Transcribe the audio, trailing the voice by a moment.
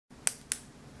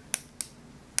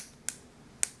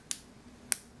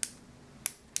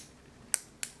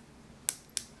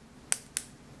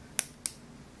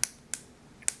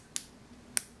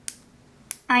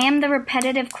I am the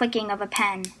repetitive clicking of a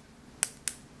pen,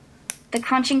 the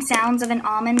crunching sounds of an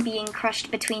almond being crushed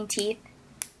between teeth,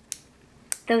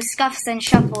 those scuffs and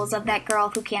shuffles of that girl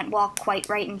who can't walk quite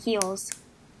right in heels.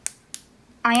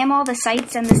 I am all the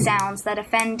sights and the sounds that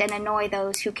offend and annoy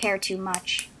those who care too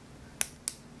much.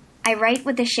 I write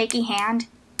with a shaky hand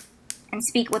and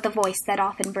speak with a voice that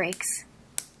often breaks.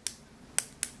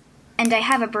 And I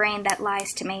have a brain that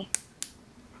lies to me.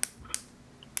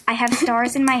 I have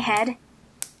stars in my head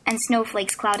and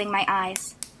snowflakes clouding my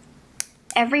eyes.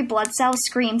 Every blood cell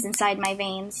screams inside my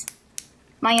veins.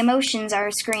 My emotions are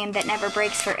a scream that never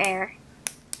breaks for air.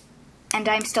 And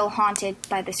I'm still haunted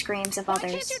by the screams of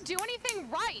others. Why can't you do anything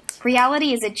right?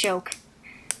 Reality is a joke.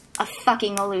 A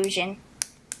fucking illusion.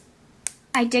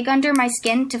 I dig under my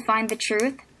skin to find the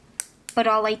truth, but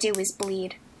all I do is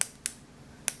bleed.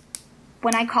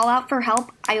 When I call out for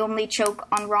help, I only choke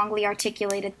on wrongly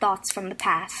articulated thoughts from the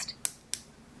past.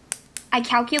 I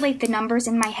calculate the numbers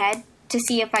in my head to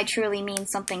see if I truly mean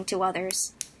something to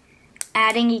others,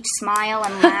 adding each smile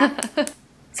and laugh,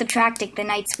 subtracting the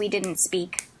nights we didn't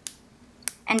speak,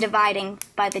 and dividing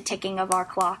by the ticking of our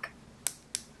clock.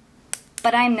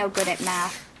 But I'm no good at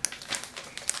math.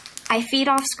 I feed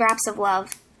off scraps of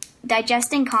love,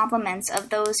 digesting compliments of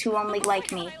those who only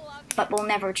like me, but will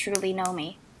never truly know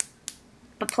me.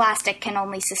 But plastic can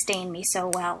only sustain me so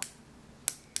well.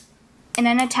 In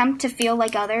an attempt to feel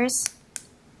like others,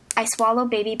 I swallow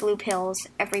baby blue pills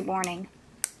every morning.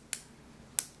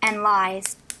 And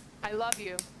lies. I love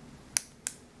you.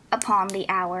 Upon the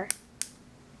hour.